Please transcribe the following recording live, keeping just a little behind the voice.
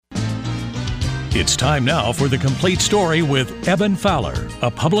It's time now for The Complete Story with Eben Fowler, a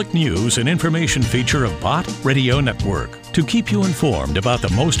public news and information feature of Bott Radio Network, to keep you informed about the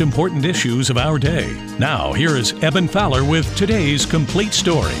most important issues of our day. Now, here is Eben Fowler with today's Complete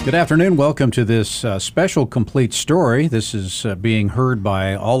Story. Good afternoon. Welcome to this special Complete Story. This is being heard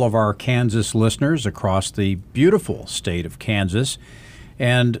by all of our Kansas listeners across the beautiful state of Kansas.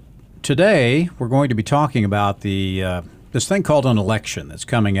 And today, we're going to be talking about this thing called an election that's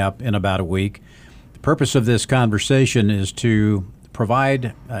coming up in about a week. The purpose of this conversation is to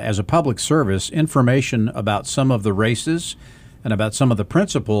provide, as a public service, information about some of the races and about some of the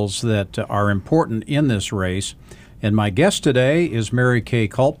principles that are important in this race. And my guest today is Mary Kay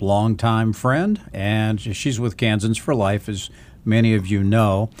Culp, longtime friend, and she's with Kansans for Life, as many of you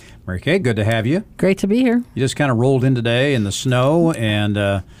know. Mary Kay, good to have you. Great to be here. You just kind of rolled in today in the snow,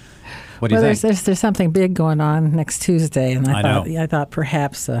 and what do you think? There's something big going on next Tuesday, and I thought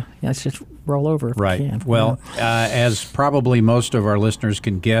perhaps I should roll over if right. we can. Well, as probably most of our listeners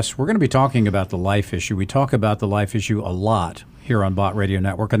can guess, we're going to be talking about the life issue. We talk about the life issue a lot here on Bott Radio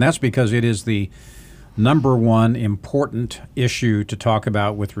Network, and that's because it is the number one important issue to talk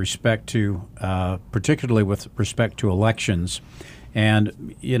about with respect to, particularly with respect to elections.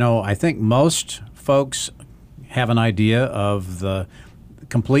 And, you know, I think most folks have an idea of the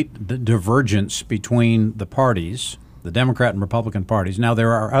complete divergence between the parties, the Democrat and Republican parties. Now,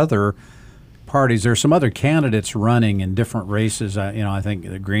 there are other parties. There are some other candidates running in different races. I think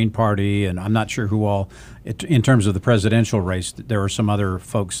the Green Party, and I'm not sure who all, in terms of the presidential race, there are some other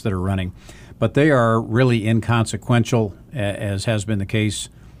folks that are running. But they are really inconsequential, as has been the case,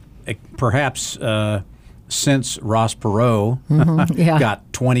 perhaps since Ross Perot got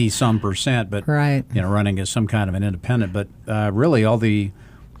 20-some%, but right. Running as some kind of an independent. But really, all the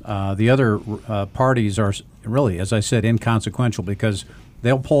other parties are really, as I said, inconsequential because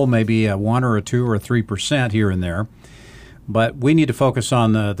they'll poll maybe a 1 or a 2 or a 3% here and there. But we need to focus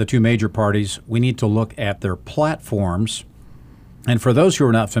on the two major parties. We need to look at their platforms. And for those who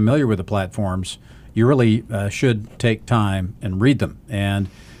are not familiar with the platforms, you really should take time and read them. And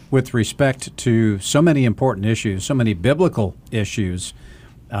with respect to so many important issues, so many biblical issues,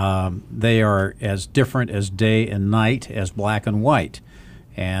 they are as different as day and night, as black and white.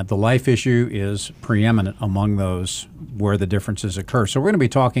 And the life issue is preeminent among those where the differences occur. So we're going to be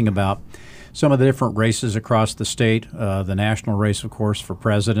talking about some of the different races across the state, the national race, of course, for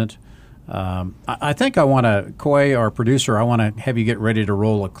president. I think I want to, Coy, our producer, I want to have you get ready to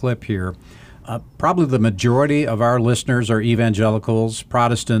roll a clip here. Probably the majority of our listeners are evangelicals,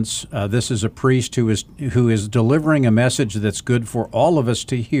 Protestants. This is a priest who is delivering a message that's good for all of us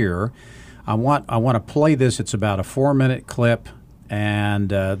to hear. I want to play this. It's about a 4-minute clip, and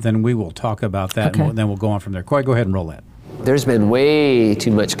then we will talk about that, okay. And then we'll go on from there. Coy, go ahead and roll that. There's been way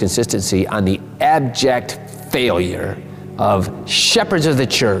too much consistency on the abject failure of shepherds of the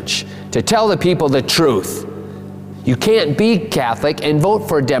church to tell the people the truth. You can't be Catholic and vote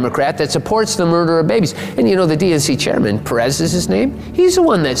for a Democrat that supports the murder of babies. And you know, the DNC chairman, Perez is his name, he's the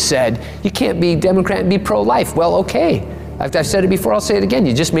one that said you can't be Democrat and be pro-life. Well, okay. I've said it before, I'll say it again.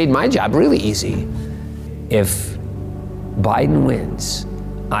 You just made my job really easy. If Biden wins,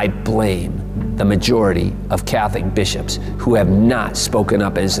 I blame the majority of Catholic bishops who have not spoken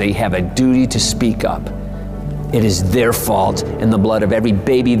up as they have a duty to speak up. It is their fault, and the blood of every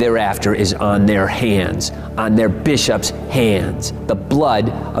baby thereafter is on their hands, on their bishops' hands, the blood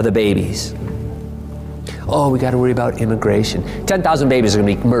of the babies. Oh, we got to worry about immigration. 10,000 babies are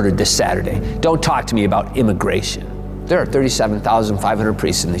going to be murdered this Saturday. Don't talk to me about immigration. There are 37,500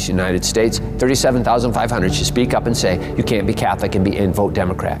 priests in this United States. 37,500 should speak up and say, you can't be Catholic and vote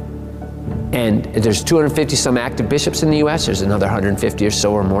Democrat. And there's 250 some active bishops in the U.S. There's another 150 or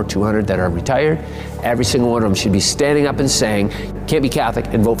so or more, 200 that are retired. Every single one of them should be standing up and saying, can't be Catholic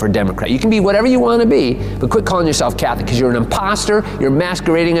and vote for Democrat. You can be whatever you want to be, but quit calling yourself Catholic because you're an imposter. You're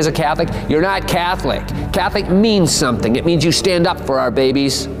masquerading as a Catholic. You're not Catholic. Catholic means something. It means you stand up for our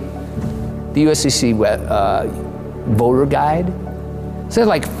babies. The USCC voter guide said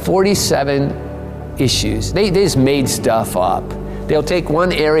like 47 issues. They just made stuff up. They'll take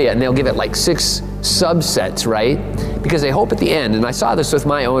one area and they'll give it like 6 subsets, right? Because they hope at the end, and I saw this with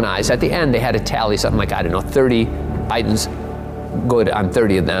my own eyes, at the end they had a tally, something like, 30, Biden's good on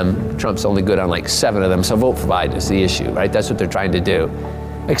 30 of them, Trump's only good on like 7 of them, so vote for Biden is the issue, right? That's what they're trying to do.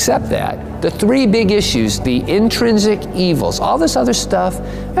 Except that, the 3 big issues, the intrinsic evils, all this other stuff,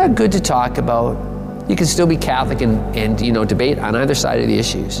 good to talk about. You can still be Catholic and debate on either side of the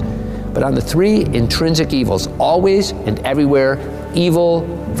issues. But on the 3 intrinsic evils, always and everywhere, evil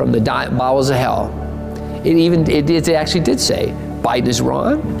from the bowels of hell. It actually did say Biden is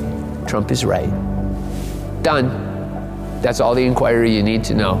wrong, Trump is right. Done. That's all the inquiry you need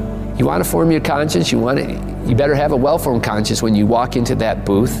to know. You want to form your conscience, you better have a well-formed conscience when you walk into that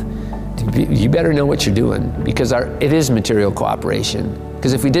booth. You better know what you're doing, because it is material cooperation.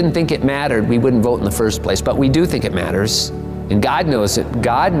 Because if we didn't think it mattered, we wouldn't vote in the first place. But we do think it matters, and God knows it.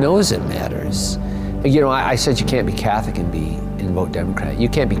 God knows it matters. You know, I said you can't be Catholic and vote Democrat. You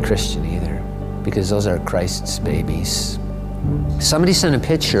can't be Christian either, because those are Christ's babies. Somebody sent a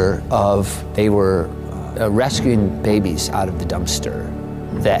picture of, they were rescuing babies out of the dumpster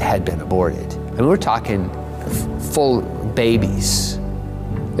that had been aborted. And we're talking full babies.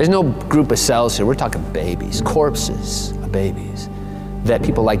 There's no group of cells here. We're talking babies, corpses of babies, that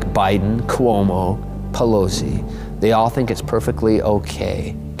people like Biden, Cuomo, Pelosi, they all think it's perfectly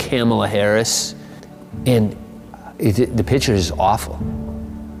okay. Kamala Harris. And the picture is awful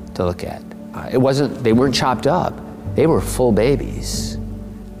to look at. They weren't chopped up. They were full babies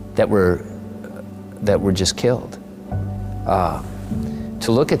that were just killed.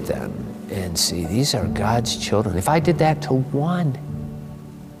 To look at them and see, these are God's children. If I did that to one,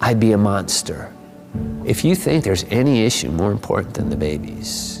 I'd be a monster. If you think there's any issue more important than the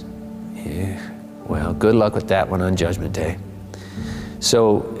babies, well, good luck with that one on Judgment Day.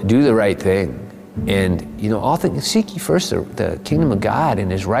 So do the right thing. And, you know, all things, seek ye first the kingdom of God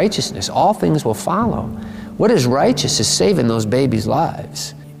and his righteousness. All things will follow. What is righteous is saving those babies'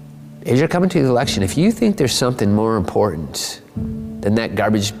 lives. As you're coming to the election, if you think there's something more important than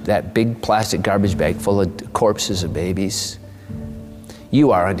that big plastic garbage bag full of corpses of babies,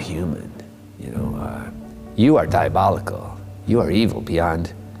 you are unhuman. You know, you are diabolical. You are evil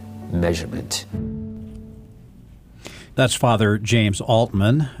beyond measurement. That's Father James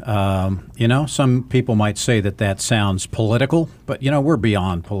Altman. You know, some people might say that sounds political, but, you know, we're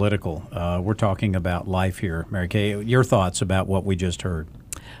beyond political. We're talking about life here. Mary Kay, your thoughts about what we just heard?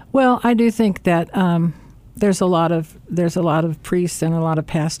 Well, I do think that there's a lot of priests and a lot of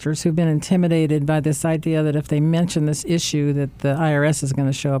pastors who've been intimidated by this idea that if they mention this issue, that the IRS is going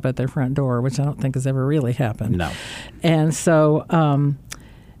to show up at their front door, which I don't think has ever really happened. No. And so,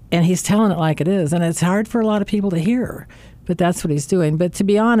 and he's telling it like it is, and it's hard for a lot of people to hear. But that's what he's doing. But to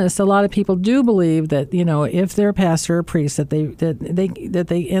be honest, a lot of people do believe that, you know, if they're a pastor or priest, that they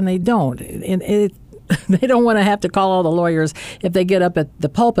don't, and they don't want to have to call all the lawyers if they get up at the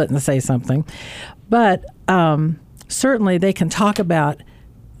pulpit and say something. But certainly they can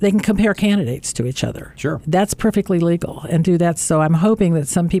they can compare candidates to each other. Sure. That's perfectly legal and do that. So I'm hoping that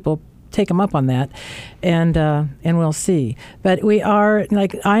some people take them up on that, and we'll see. But we are,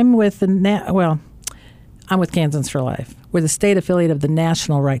 like, I'm with Kansans for Life. We're the state affiliate of the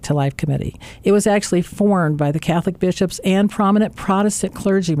National Right to Life Committee. It was actually formed by the Catholic bishops and prominent Protestant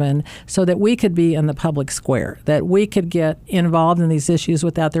clergymen so that we could be in the public square, that we could get involved in these issues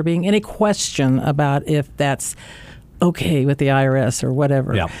without there being any question about if that's okay with the IRS or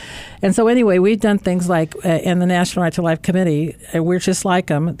whatever. Yeah. And so anyway, we've done things like in the National Right to Life Committee, we're just like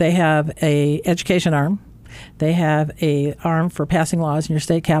them. They have a education arm. They have a arm for passing laws in your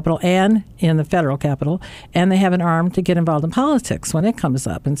state capital and in the federal capital, and they have an arm to get involved in politics when it comes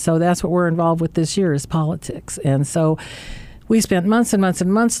up. And so that's what we're involved with this year is politics. And so we spent months and months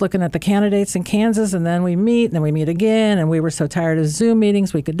and months looking at the candidates in Kansas, and then we meet, and then we meet again, and we were so tired of Zoom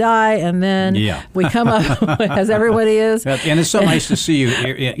meetings we could die, and then we come up, as everybody is. And it's so nice to see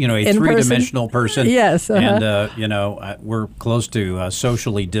you know, a three-dimensional person. Yes. And, you know, we're close to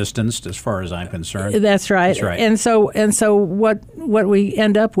socially distanced as far as I'm concerned. That's right. That's right. And so what we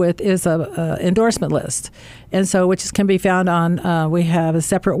end up with is a endorsement list. And so, which can be found on, we have a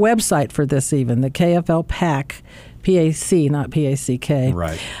separate website for this even, the KFL PAC, PAC, not PACK.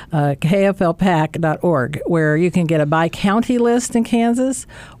 Right. KFLPAC.org, where you can get a by-county list in Kansas,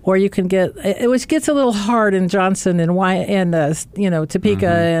 or you can get, which gets a little hard in Johnson and Topeka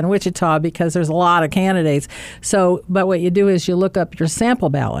and Wichita because there's a lot of candidates. So, but what you do is you look up your sample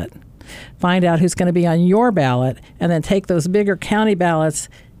ballot, find out who's going to be on your ballot, and then take those bigger county ballots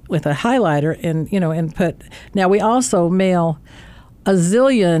with a highlighter and put. Now, we also mail a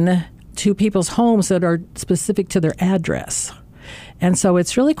zillion to people's homes that are specific to their address. And so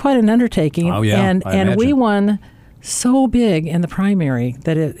it's really quite an undertaking. Oh, yeah, and we won so big in the primary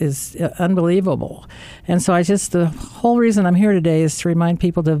that it is unbelievable. And so the whole reason I'm here today is to remind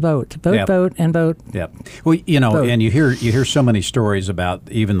people to vote. Vote, and vote. Yep. Well, you know, vote. And you hear so many stories about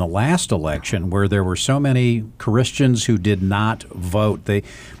even the last election where there were so many Christians who did not vote.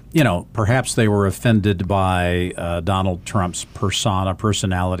 Perhaps they were offended by Donald Trump's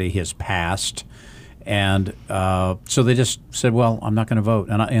personality, his past, and so they just said, "Well, I'm not going to vote."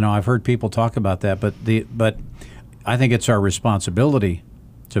 And I've heard people talk about that, but I think it's our responsibility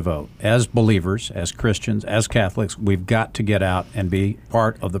to vote. As believers, as Christians, as Catholics, we've got to get out and be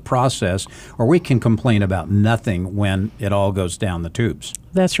part of the process, or we can complain about nothing when it all goes down the tubes.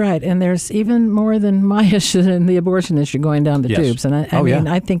 That's right. And there's even more than my issue and the abortion issue going down the tubes. And I mean,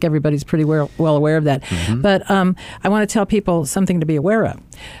 I think everybody's pretty well aware of that. Mm-hmm. But I want to tell people something to be aware of.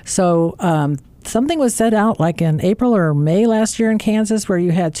 So something was set out like in April or May last year in Kansas, where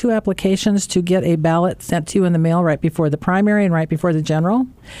you had 2 applications to get a ballot sent to you in the mail right before the primary and right before the general.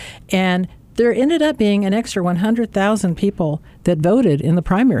 And there ended up being an extra 100,000 people that voted in the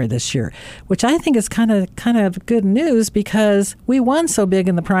primary this year, which I think is kind of good news because we won so big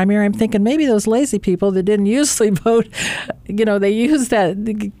in the primary. I'm thinking maybe those lazy people that didn't usually vote, they used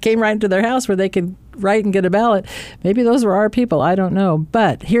that, came right into their house where they could write and get a ballot. Maybe those were our people. I don't know.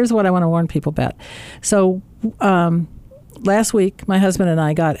 But here's what I want to warn people about. So last week, my husband and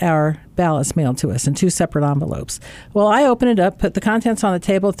I got our ballots mailed to us in 2 separate envelopes. Well, I open it up, put the contents on the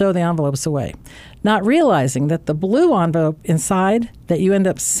table, throw the envelopes away, not realizing that the blue envelope inside that you end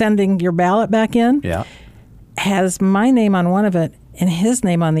up sending your ballot back in has my name on one of it and his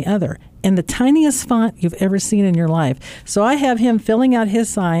name on the other, in the tiniest font you've ever seen in your life. So I have him filling out his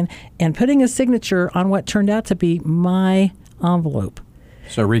sign and putting his signature on what turned out to be my envelope.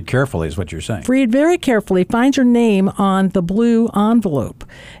 So read carefully is what you're saying. Read very carefully. Find your name on the blue envelope.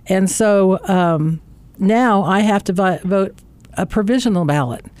 And so now I have to vote a provisional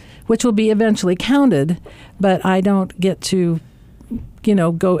ballot, which will be eventually counted, but I don't get to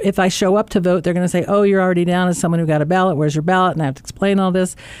go. If I show up to vote, they're going to say, oh, you're already down as someone who got a ballot. Where's your ballot? And I have to explain all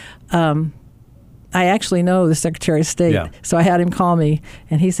this. I actually know the Secretary of State, so I had him call me,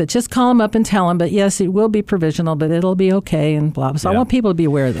 and he said, just call him up and tell him, but yes, it will be provisional, but it'll be okay, and blah, blah. So I want people to be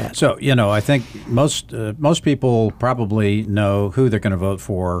aware of that. So, I think most people probably know who they're going to vote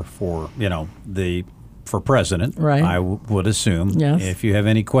for president, right? I would assume. Yes. If you have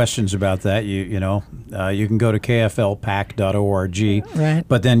any questions about that, you can go to kflpac.org. Right.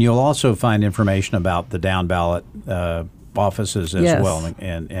 But then you'll also find information about the down ballot offices as well,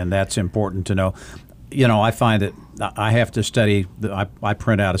 and that's important to know. I find that I have to study. I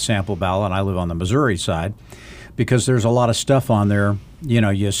print out a sample ballot, and I live on the Missouri side because there's a lot of stuff on there.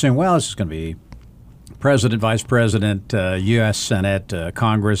 You assume, well, this is going to be president, vice president, U.S. Senate,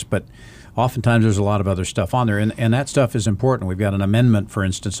 Congress, but oftentimes there's a lot of other stuff on there, and that stuff is important. We've got an amendment, for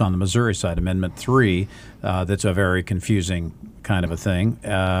instance, on the Missouri side, Amendment 3, that's a very confusing kind of a thing.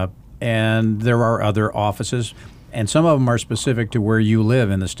 And there are other offices, and some of them are specific to where you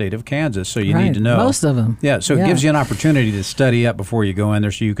live in the state of Kansas, so you need to know. Most of them. Yeah, so it gives you an opportunity to study up before you go in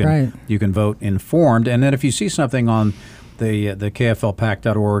there so you can vote informed. And then if you see something on the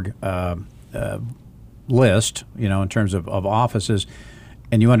kflpac.org list, in terms of offices,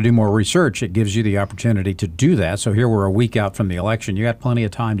 and you want to do more research, it gives you the opportunity to do that. So here we're a week out from the election. You got plenty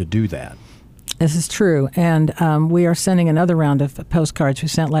of time to do that. This is true. And we are sending another round of postcards we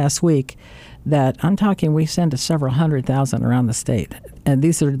sent last week that we send to several 100,000 around the state. And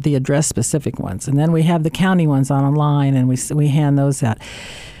these are the address-specific ones. And then we have the county ones online, and we hand those out.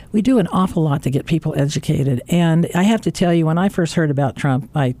 We do an awful lot to get people educated. And I have to tell you, when I first heard about Trump,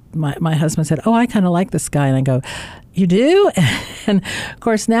 my husband said, oh, I kind of like this guy. And I go, you do? And, of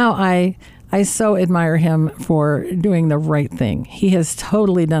course, now I so admire him for doing the right thing. He has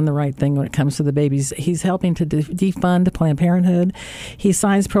totally done the right thing when it comes to the babies. He's helping to defund Planned Parenthood. He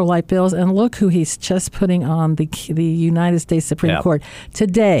signs pro-life bills. And look who he's just putting on the United States Supreme Court.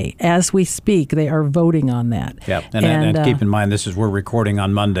 Today, as we speak, they are voting on that. Yeah, and keep in mind, we're recording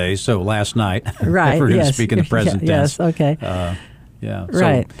on Monday, so last night. Right, we're going to speak in the present tense. Yes, okay. So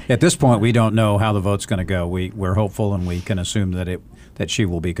right. At this point, we don't know how the vote's going to go. We're hopeful, and we can assume that she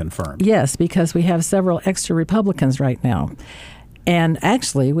will be confirmed. Yes, because we have several extra Republicans right now. And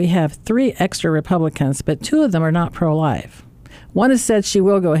actually, we have 3 extra Republicans, but 2 of them are not pro-life. One has said she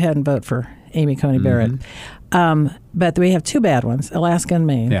will go ahead and vote for Amy Coney Barrett. But we have 2 bad ones, Alaska and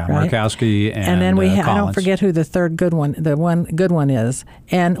Maine. Yeah, right? Murkowski and then we have, I Collins. don't forget who the third good one, the one good one is.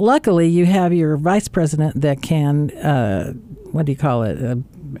 And luckily, you have your vice president that can, what do you call it?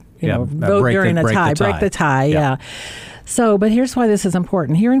 Vote during a tie. Break the tie, yeah. So, but here's why this is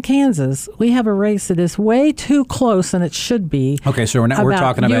important. Here in Kansas, we have a race that is way too close than it should be. Okay, so we're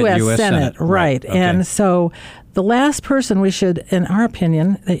talking about U.S. Senate. Right. Okay. And so the last person we should, in our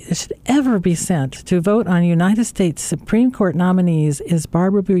opinion, that should ever be sent to vote on United States Supreme Court nominees is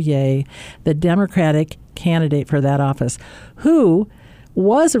Barbara Bouyer, the Democratic candidate for that office, who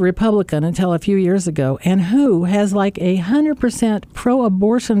was a Republican until a few years ago, and who has like 100%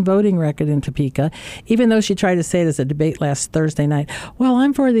 pro-abortion voting record in Topeka, even though she tried to say it as a debate last Thursday night. Well,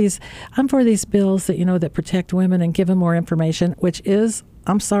 I'm for these bills that that protect women and give them more information, which is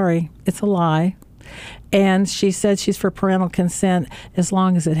I'm sorry, it's a lie. And she said she's for parental consent as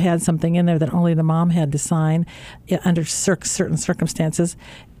long as it had something in there that only the mom had to sign under certain circumstances.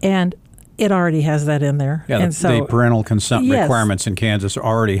 And it already has that in there. Yeah, and the parental consent requirements in Kansas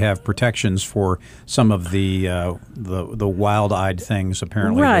already have protections for some of the wild-eyed things,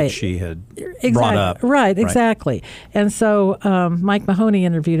 apparently, that she had brought up. Right, exactly. And so Mike Mahoney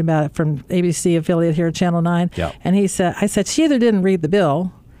interviewed about it from ABC affiliate here at Channel 9. Yeah. And I said, she either didn't read the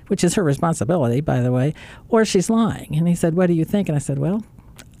bill, which is her responsibility, by the way, or she's lying. And he said, what do you think? And I said, well,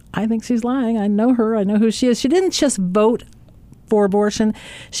 I think she's lying. I know her. I know who she is. She didn't just vote for abortion.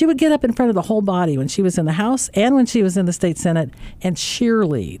 She would get up in front of the whole body when she was in the House and when she was in the state Senate and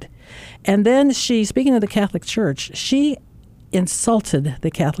cheerlead. And then speaking of the Catholic Church, she insulted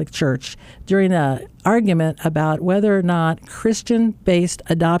the Catholic Church during an argument about whether or not Christian-based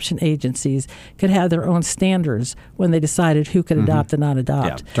adoption agencies could have their own standards when they decided who could adopt and not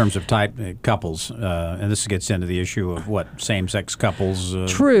adopt. Yeah, in terms of type couples, and this gets into the issue of same-sex couples.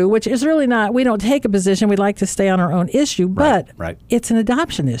 True, which is really not, we don't take a position. We like to stay on our own issue, but it's an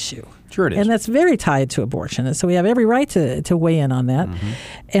adoption issue. Sure it is. And that's very tied to abortion. And so we have every right to weigh in on that.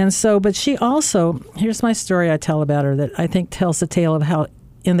 And so, but she also, here's my story I tell about her that I think tells the tale of how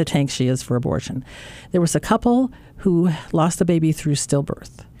in the tank she is for abortion. There was a couple who lost a baby through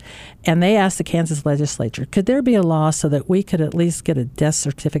stillbirth. And they asked the Kansas legislature, could there be a law so that we could at least get a death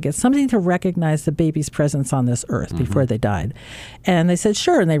certificate, something to recognize the baby's presence on this earth before they died? And they said,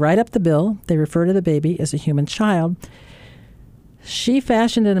 sure. And they write up the bill. They refer to the baby as a human child. She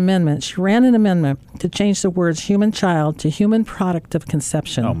fashioned an amendment. She ran an amendment to change the words human child to human product of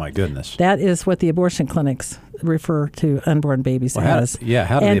conception. Oh, my goodness. That is what the abortion clinics refer to unborn babies as.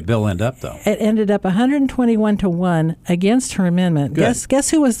 How did the bill end up, though? It ended up 121-1 against her amendment. Guess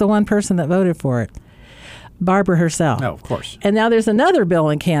who was the one person that voted for it? Barbara herself. Oh, of course. And now there's another bill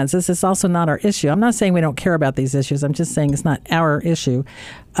in Kansas. It's also not our issue. I'm not saying we don't care about these issues. I'm just saying it's not our issue.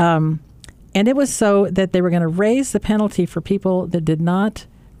 And it was so that they were going to raise the penalty for people that did not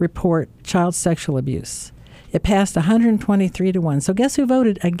report child sexual abuse. It passed 123-1. So guess who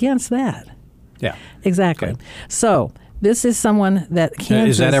voted against that? Yeah. Exactly. Okay. So this is someone that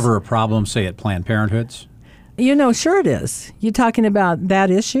Kansas... Is that ever a problem, say, at Planned Parenthoods? Sure it is. You talking about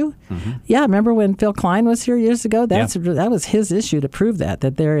that issue? Yeah, remember when Phil Klein was here years ago? That was his issue to prove that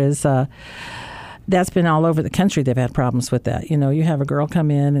there is... that's been all over the country. They've had problems with that. You have a girl come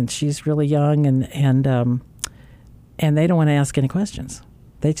in and she's really young and they don't want to ask any questions.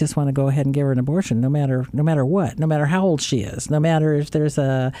 They just want to go ahead and give her an abortion, no matter what, no matter how old she is, no matter if there's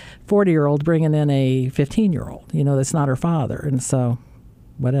a 40-year-old bringing in a 15-year-old, that's not her father, and so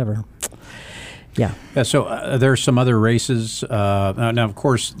whatever. Yeah. So there's some other races. Now, of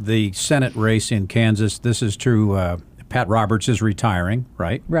course, the Senate race in Kansas. This is true. Pat Roberts is retiring,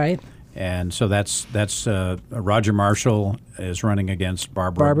 right? Right. And so that's Roger Marshall is running against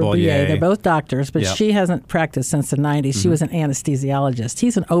Barbara Bollier. They're both doctors, but she hasn't practiced since the 90s. She was an anesthesiologist.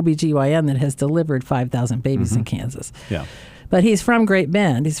 He's an OBGYN that has delivered 5,000 babies in Kansas. Yeah. But he's from Great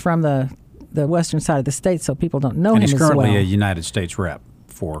Bend. He's from the western side of the state, so people don't know him as well. And he's currently a United States rep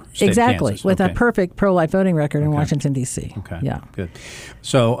for state of Kansas. With a perfect pro-life voting record in Washington, D.C. Okay, yeah. Good.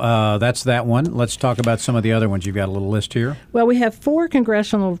 So that's that one. Let's talk about some of the other ones. You've got a little list here. Well, we have 4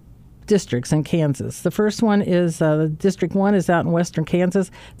 congressional districts in Kansas. The first one is District 1 is out in western Kansas.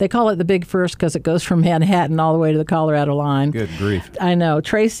 They call it the Big First because it goes from Manhattan all the way to the Colorado line. Good grief. I know.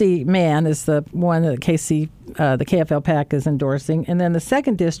 Tracy Mann is the one that the KFL PAC is endorsing. And then the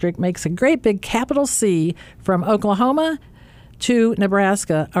second district makes a great big capital C from Oklahoma to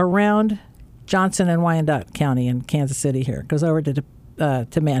Nebraska around Johnson and Wyandotte County in Kansas City here. It goes over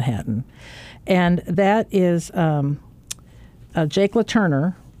to Manhattan. And that is Jake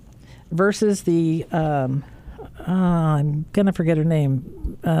LaTurner versus the, I'm going to forget her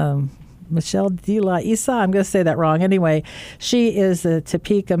name, Michelle De La Isa. I'm going to say that wrong. Anyway, she is the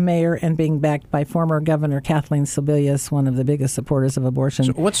Topeka mayor and being backed by former Governor Kathleen Sebelius, one of the biggest supporters of abortion.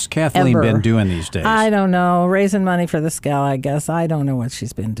 So what's Kathleen been doing these days? I don't know. Raising money for this gal, I guess. I don't know what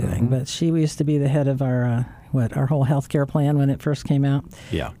she's been doing, but she used to be the head of our whole health care plan when it first came out.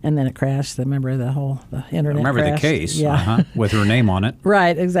 Yeah. And then it crashed. Remember the internet remember crashed? The case. Yeah. With her name on it.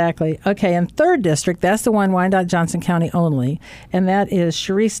 Right, exactly. Okay, and third district, that's the one, Wyandotte Johnson County only, and that is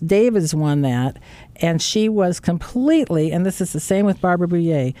Sharice Davids won that, and she was completely, and this is the same with Barbara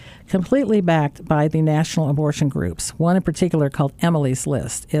Bollier, completely backed by the national abortion groups, one in particular called Emily's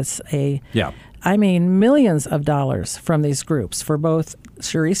List. It's a I mean, millions of dollars from these groups for both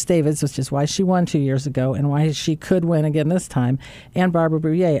Sharice Davids, which is why she won 2 years ago and why she could win again this time, and Barbara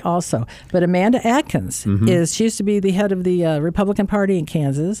Brouillet also. But Amanda Atkins she used to be the head of the Republican Party in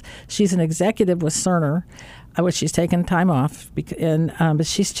Kansas. She's an executive with Cerner, which she's taken time off, but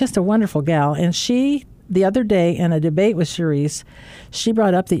she's just a wonderful gal. And she, the other day in a debate with Sharice, she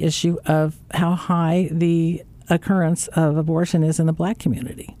brought up the issue of how high the occurrence of abortion is in the black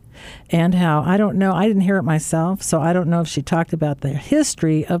community. And how, I don't know, I didn't hear it myself, so I don't know if she talked about the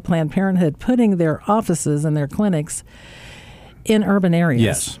history of Planned Parenthood putting their offices and their clinics in urban areas.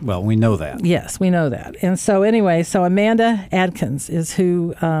 Yes, well, we know that. Yes, we know that. And so anyway, so Amanda Atkins is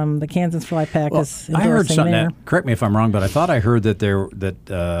who the Kansas for Life PAC is endorsing. I heard something, there. correct me if I'm wrong, but I thought I heard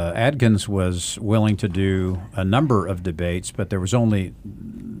that Atkins was willing to do a number of debates, but there was only,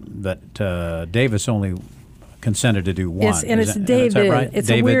 that Davis only consented to do one. It's David. Right? It's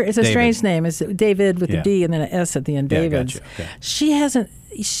David, it's a strange name. It's David with a D and then an S at the end. Yeah, David's. gotcha. Okay. She hasn't.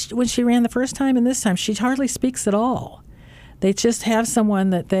 When she ran the first time and this time, she hardly speaks at all. They just have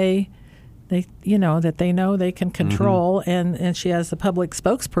someone that they know they can control, and she has a public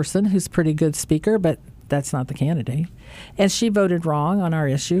spokesperson who's a pretty good speaker, but that's not the candidate. And she voted wrong on our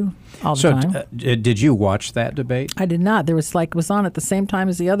issue all the time. So did you watch that debate? I did not. There was was on at the same time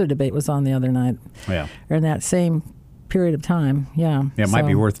as the other debate was on the other night. Yeah. Or in that same period of time. Yeah. Yeah, it might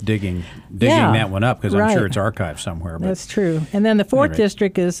be worth digging that one up because I'm sure it's archived somewhere. But that's true. And then the 4th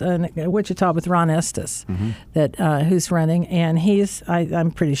district is Wichita with Ron Estes, that who's running, and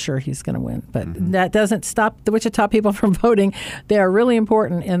I'm pretty sure he's going to win. But that doesn't stop the Wichita people from voting. They are really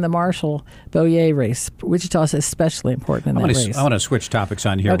important in the Marshall-Boyer race. Wichita is especially important in that race. I want to switch topics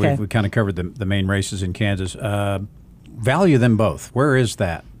on here. Okay. We kind of covered the main races in Kansas. Value them both. Where is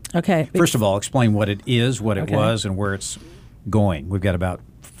that? Okay. First of all, explain what it is, what it was, and where it's going. We've got about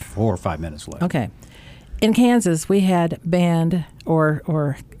 4 or 5 minutes left. Okay. In Kansas, we had banned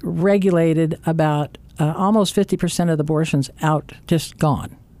or regulated about almost 50% of the abortions out, just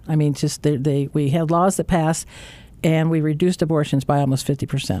gone. I mean, we had laws that passed, and we reduced abortions by almost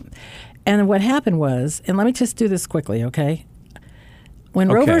 50%. And what happened was, and let me just do this quickly, okay? When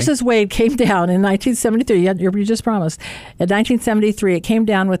Roe versus Wade came down in 1973, you just promised, in 1973, it came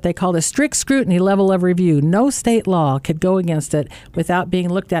down what they called a strict scrutiny level of review. No state law could go against it without being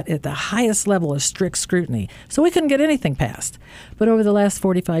looked at the highest level of strict scrutiny. So we couldn't get anything passed. But over the last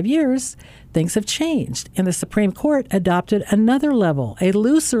 45 years, things have changed, and the Supreme Court adopted another level, a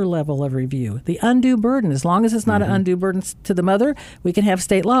looser level of review, the undue burden. As long as it's not an undue burden to the mother, we can have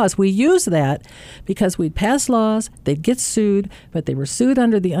state laws. We use that because we'd pass laws, they'd get sued, but they were sued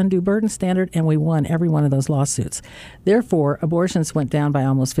under the undue burden standard, and we won every one of those lawsuits. Therefore, abortions went down by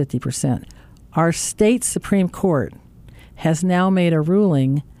almost 50%. Our state Supreme Court has now made a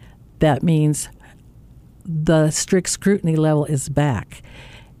ruling that means the strict scrutiny level is back.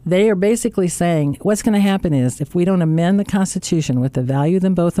 They are basically saying what's going to happen is if we don't amend the Constitution with the Value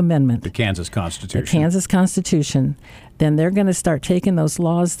Them Both Amendment, the Kansas Constitution, then they're going to start taking those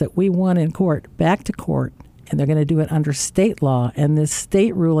laws that we won in court back to court, and they're going to do it under state law. And this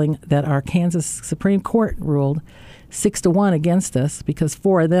state ruling that our Kansas Supreme Court ruled 6-1 against us, because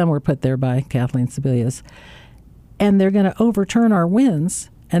 4 of them were put there by Kathleen Sebelius, and they're going to overturn our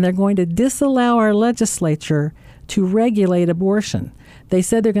wins, and they're going to disallow our legislature to regulate abortion. They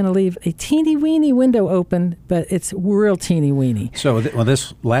said they're going to leave a teeny-weeny window open, but it's real teeny-weeny. So,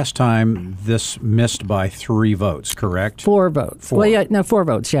 this last time, this missed by 3 votes, correct? 4 votes. 4. Well, yeah, no, 4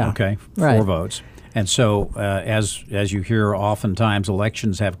 votes, yeah. Okay, 4 votes. And so, as you hear, oftentimes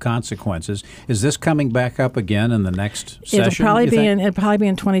elections have consequences. Is this coming back up again in the next session? It'll probably be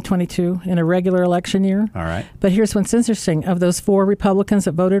in 2022, in a regular election year. All right. But here's what's interesting. Of those 4 Republicans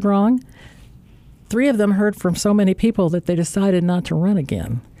that voted wrong, 3 of them heard from so many people that they decided not to run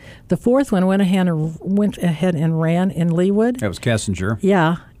again. The 4th one went ahead and ran in Leawood. That was Kessinger.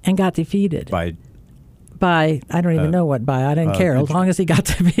 Yeah, and got defeated. By I don't even know what by. I didn't care as long as he got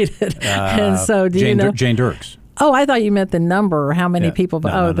defeated. And so, you know? Jane Dirks. Oh, I thought you meant the number or how many people.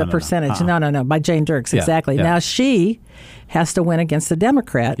 The percentage. No. By Jane Dirks, exactly. Yeah. Now she has to win against the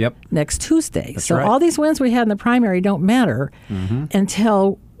Democrat next Tuesday. That's so right. all these wins we had in the primary don't matter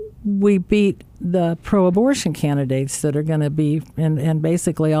until we beat the pro-abortion candidates that are going to be, and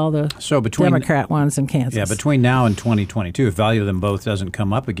basically all the Democrat ones in Kansas. Yeah, between now and 2022, if Value Them Both doesn't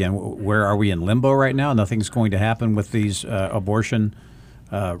come up again, where are we in limbo right now? Nothing's going to happen with these abortion,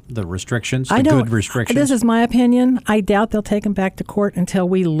 the restrictions, good restrictions? This is my opinion. I doubt they'll take them back to court until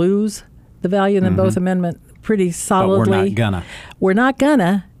we lose the Value Them Both Amendment pretty solidly. But we're not gonna. We're not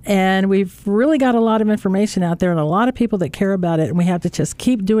gonna. And we've really got a lot of information out there and a lot of people that care about it, and we have to just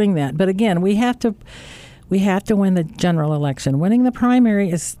keep doing that. But again, we have to win the general election. Winning the primary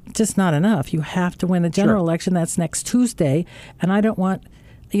is just not enough. You have to win the general election. That's next Tuesday. And I don't want,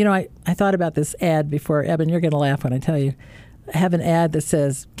 I thought about this ad before. Eben, you're going to laugh when I tell you. I have an ad that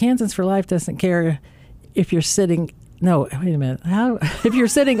says, Kansas for Life doesn't care if you're sitting. No, wait a minute. If you're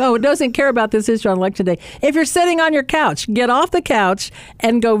sitting, it doesn't care about this issue on Election Day. If you're sitting on your couch, get off the couch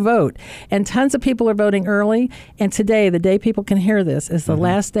and go vote. And tons of people are voting early. And today, the day people can hear this, is the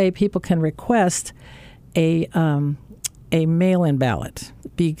last day people can request a mail-in ballot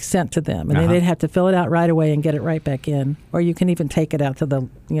be sent to them. And then they'd have to fill it out right away and get it right back in. Or you can even take it out to the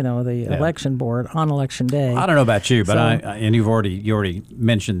election board on Election Day. I don't know about you, but and you already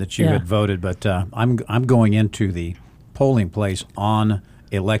mentioned that you had voted, but I'm going into the polling place on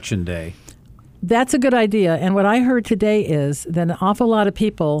Election Day. That's a good idea. And what I heard today is that an awful lot of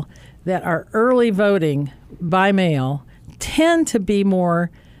people that are early voting by mail tend to be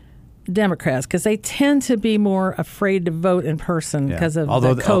more Democrats because they tend to be more afraid to vote in person because of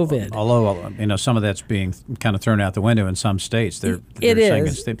the COVID. Although some of that's being kind of thrown out the window in some states. They're saying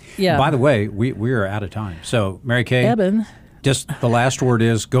is. Yeah. By the way, we are out of time. So, Mary Kay, Eben, just the last word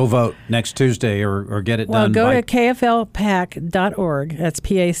is go vote next Tuesday or get it done. Well, go to kflpac.org. That's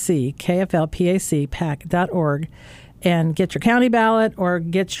PAC, kflpac.org, and get your county ballot or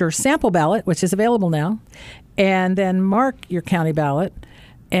get your sample ballot, which is available now, and then mark your county ballot.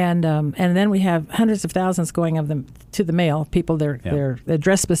 And then we have hundreds of thousands going of them to the mail, people their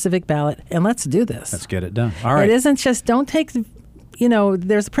address-specific ballot, and let's do this. Let's get it done. All right. It isn't just, don't take,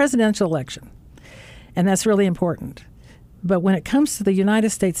 there's a presidential election, and that's really important. But when it comes to the United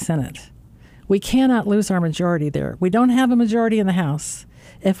States Senate, we cannot lose our majority there. We don't have a majority in the House.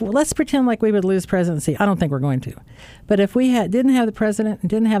 Let's pretend like we would lose presidency. I don't think we're going to. But if we didn't have the president and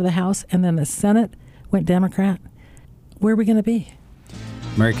didn't have the House, and then the Senate went Democrat, where are we going to be?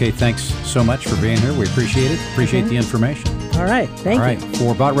 Mary Kay, thanks so much for being here. We appreciate it. Appreciate the information. All right. Thank you.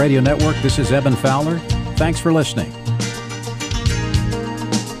 For Bott Radio Network, this is Eben Fowler. Thanks for listening.